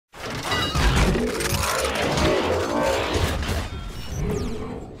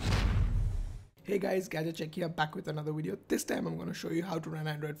guys, Gadget Check here, back with another video. This time I'm going to show you how to run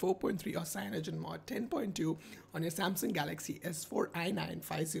Android 4.3 or CyanogenMod 10.2 on your Samsung Galaxy S4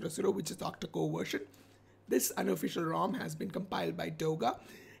 I9500, which is the Octa-Core version. This unofficial ROM has been compiled by Doga.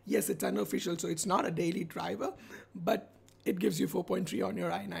 Yes, it's unofficial, so it's not a daily driver, but it gives you 4.3 on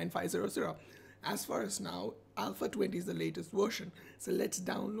your I9500. As far as now, Alpha 20 is the latest version, so let's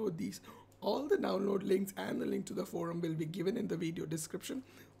download these. All the download links and the link to the forum will be given in the video description.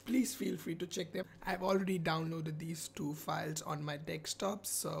 Please feel free to check them. I've already downloaded these two files on my desktop,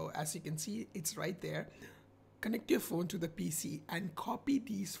 so as you can see, it's right there. Connect your phone to the PC and copy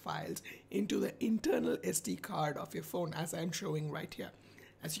these files into the internal SD card of your phone, as I'm showing right here.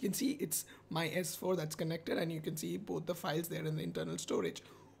 As you can see, it's my S4 that's connected, and you can see both the files there in the internal storage.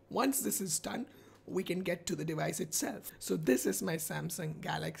 Once this is done, we can get to the device itself. So this is my Samsung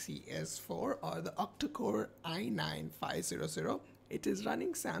Galaxy S4 or the Octa-Core i9500. It is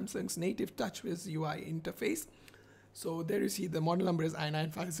running Samsung's native TouchWiz UI interface. So there you see the model number is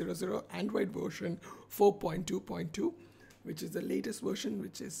i9500, Android version 4.2.2, which is the latest version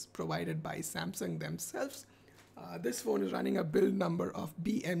which is provided by Samsung themselves. This phone is running a build number of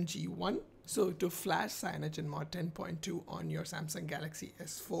BMG1. So to flash CyanogenMod 10.2 on your Samsung Galaxy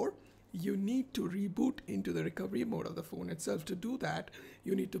S4, you need to reboot into the recovery mode of the phone itself. To do that,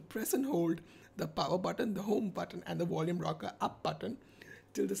 you need to press and hold the power button, the home button, and the volume rocker up button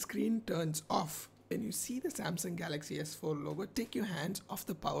till the screen turns off. When you see the Samsung Galaxy S4 logo, take your hands off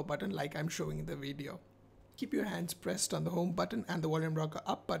the power button like I'm showing in the video. Keep your hands pressed on the home button and the volume rocker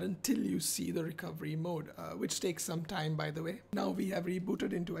up button till you see the recovery mode, which takes some time, by the way. Now we have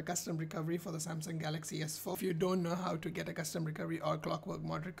rebooted into a custom recovery for the Samsung Galaxy S4. If you don't know how to get a custom recovery or clockwork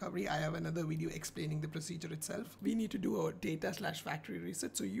mod recovery, I have another video explaining the procedure itself. We need to do a data/factory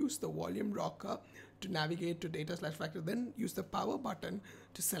reset, so use the volume rocker to navigate to data/factory, then use the power button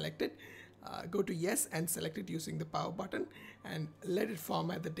to select it. Go to yes and select it using the power button and let it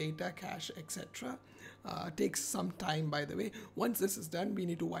format the data, cache, etc. Takes some time, by the way. Once this is done, we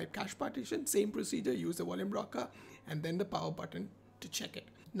need to wipe cache partition. Same procedure, use the volume rocker and then the power button to check it.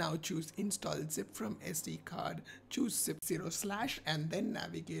 Now choose install zip from SD card, choose zip 0/ and then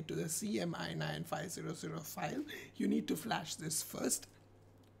navigate to the CMI9500 file. You need to flash this first.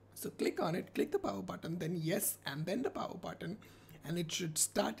 So click on it, click the power button, then yes and then the power button, and it should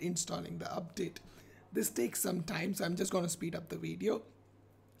start installing the update. This takes some time, so I'm just going to speed up the video.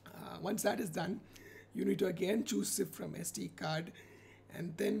 Once that is done, you need to again choose zip from SD card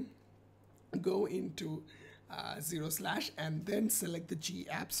and then go into 0/ and then select the G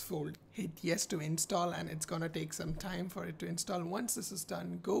apps folder. Hit yes to install, and it's going to take some time for it to install. Once this is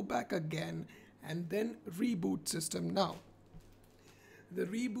done, go back again and then reboot system now. The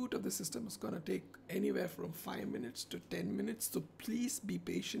reboot of the system is going to take anywhere from 5 minutes to 10 minutes, so please be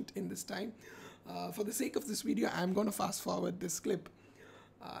patient in this time. For the sake of this video, I'm going to fast forward this clip.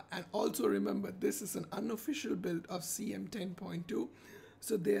 And also remember, this is an unofficial build of CM 10.2,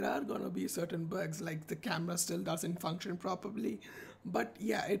 so there are going to be certain bugs, like the camera still doesn't function properly, but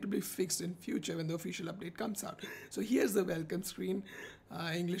yeah, it will be fixed in future when the official update comes out. So here's the welcome screen,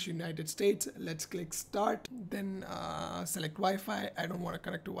 English United States. Let's click start, then select Wi-Fi. I don't want to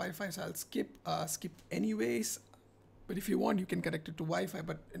connect to Wi-Fi, so I'll skip anyways. But if you want, you can connect it to Wi-Fi,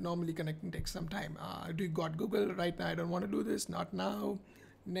 but normally connecting takes some time. Do you got Google? Right now I don't want to do this, not now.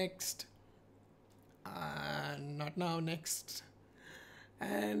 Next, not now, next,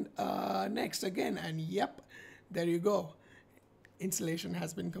 and next again, and yep, there you go. Installation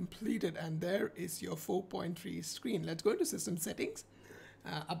has been completed, and there is your 4.3 screen. Let's go into system settings,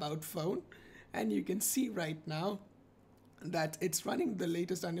 about phone, and you can see right now that it's running the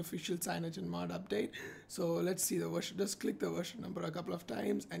latest unofficial CyanogenMod update. So let's see the version. Just click the version number a couple of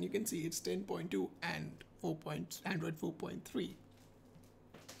times and you can see it's 10.2 and Android 4.3.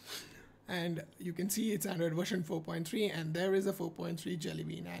 And you can see it's Android version 4.3, and there is a 4.3 Jelly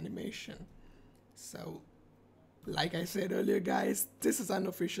Bean animation. So like I said earlier, guys, this is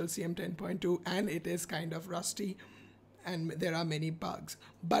unofficial CM 10.2 and it is kind of rusty and there are many bugs,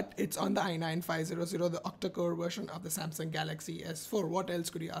 but it's on the i9500, the Octa-Core version of the Samsung Galaxy S4. What else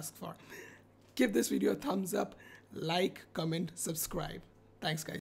could you ask for? Give this video a thumbs up, like, comment, subscribe. Thanks, guys.